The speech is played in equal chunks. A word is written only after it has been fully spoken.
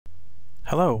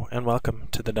Hello and welcome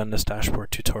to the Dundas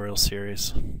Dashboard tutorial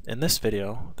series. In this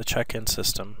video, the check-in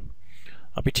system,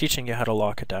 I'll be teaching you how to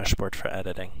lock a dashboard for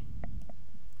editing.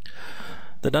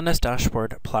 The Dundas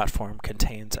Dashboard platform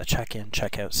contains a check-in,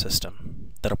 check-out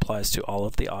system that applies to all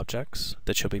of the objects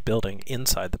that you'll be building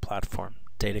inside the platform: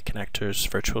 data connectors,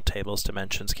 virtual tables,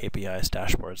 dimensions, KPIs,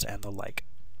 dashboards, and the like.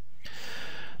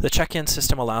 The check-in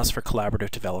system allows for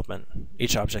collaborative development.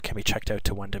 Each object can be checked out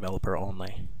to one developer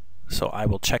only. So I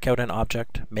will check out an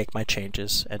object, make my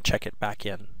changes, and check it back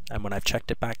in. And when I've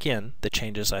checked it back in, the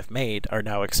changes I've made are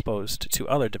now exposed to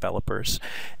other developers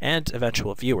and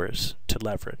eventual viewers to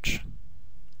leverage.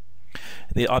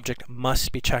 The object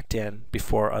must be checked in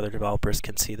before other developers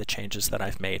can see the changes that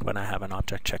I've made when I have an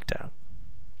object checked out.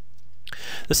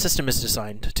 The system is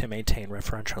designed to maintain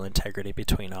referential integrity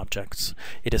between objects.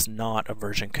 It is not a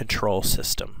version control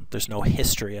system. There's no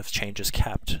history of changes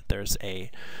kept. There's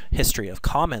a history of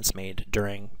comments made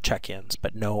during check-ins,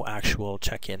 but no actual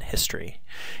check-in history.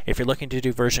 If you're looking to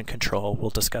do version control, we'll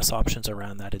discuss options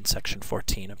around that in section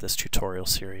 14 of this tutorial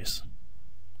series.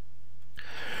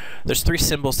 There's three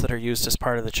symbols that are used as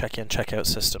part of the check-in, check-out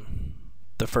system.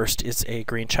 The first is a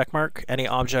green checkmark. Any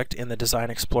object in the Design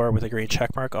Explorer with a green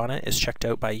checkmark on it is checked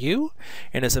out by you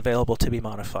and is available to be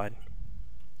modified.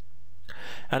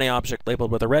 Any object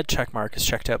labeled with a red checkmark is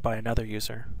checked out by another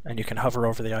user, and you can hover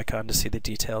over the icon to see the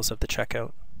details of the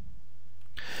checkout.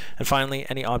 And finally,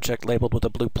 any object labeled with a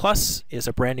blue plus is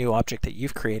a brand new object that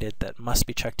you've created that must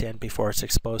be checked in before it's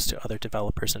exposed to other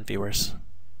developers and viewers.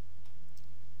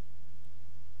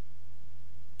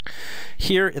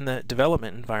 Here in the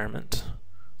development environment,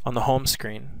 on the home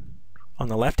screen, on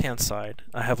the left-hand side,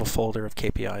 I have a folder of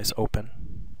KPIs open.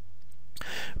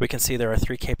 We can see there are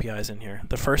three KPIs in here.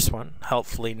 The first one,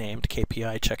 helpfully named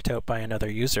KPI checked out by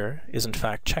another user, is in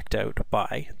fact checked out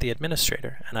by the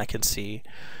administrator, and I can see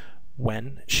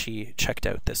when she checked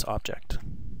out this object.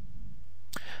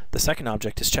 The second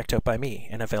object is checked out by me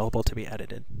and available to be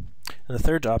edited. And the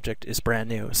third object is brand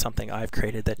new, something I've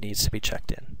created that needs to be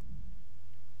checked in.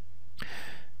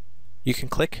 You can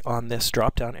click on this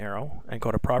drop-down arrow and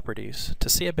go to Properties to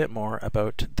see a bit more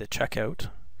about the checkout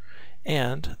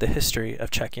and the history of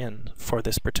check-in for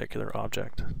this particular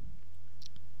object.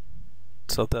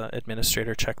 So the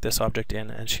administrator checked this object in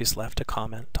and she's left a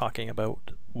comment talking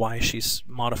about why she's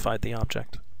modified the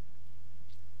object.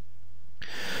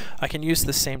 I can use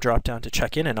this same drop-down to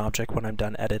check in an object when I'm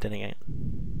done editing it.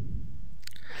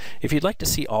 If you'd like to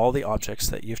see all the objects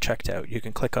that you've checked out, you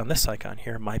can click on this icon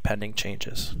here, My Pending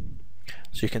Changes.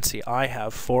 So you can see I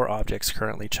have 4 objects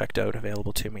currently checked out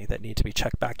available to me that need to be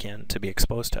checked back in to be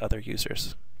exposed to other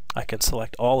users. I can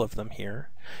select all of them here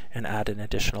and add an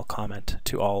additional comment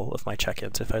to all of my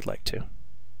check-ins if I'd like to.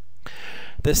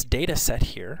 This data set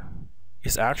here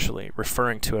is actually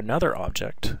referring to another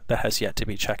object that has yet to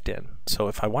be checked in. So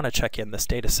if I want to check in this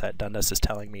data set, Dundas is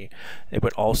telling me it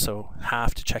would also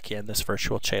have to check in this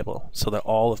virtual table so that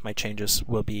all of my changes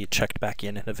will be checked back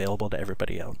in and available to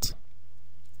everybody else.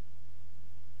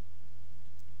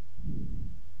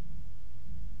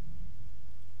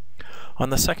 On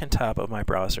the second tab of my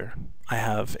browser, I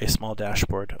have a small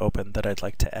dashboard open that I'd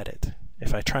like to edit.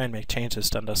 If I try and make changes,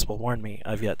 Dundas will warn me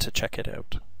I've yet to check it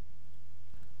out.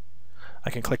 I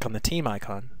can click on the team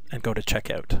icon and go to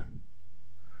Checkout.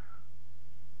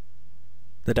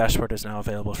 The dashboard is now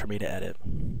available for me to edit.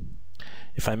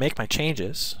 If I make my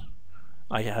changes,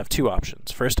 I have two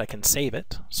options. First, I can save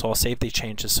it, so I'll save these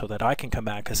changes so that I can come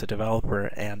back as a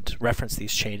developer and reference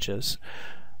these changes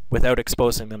without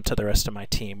exposing them to the rest of my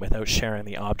team, without sharing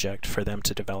the object for them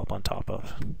to develop on top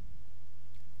of.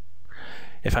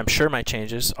 If I'm sure my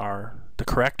changes are the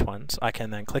correct ones, I can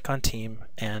then click on Team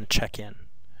and check in.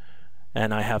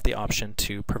 And I have the option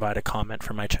to provide a comment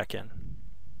for my check-in.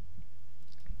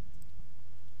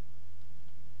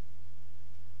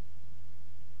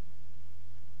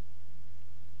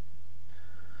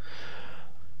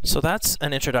 So that's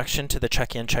an introduction to the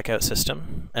check-in, check-out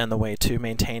system and the way to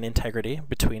maintain integrity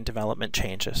between development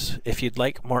changes. If you'd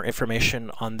like more information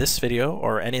on this video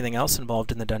or anything else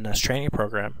involved in the Dundas training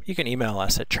program, you can email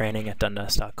us at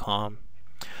training@dundas.com.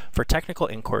 For technical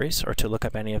inquiries or to look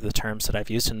up any of the terms that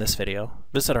I've used in this video,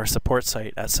 visit our support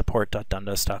site at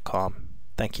support.dundas.com.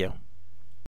 Thank you.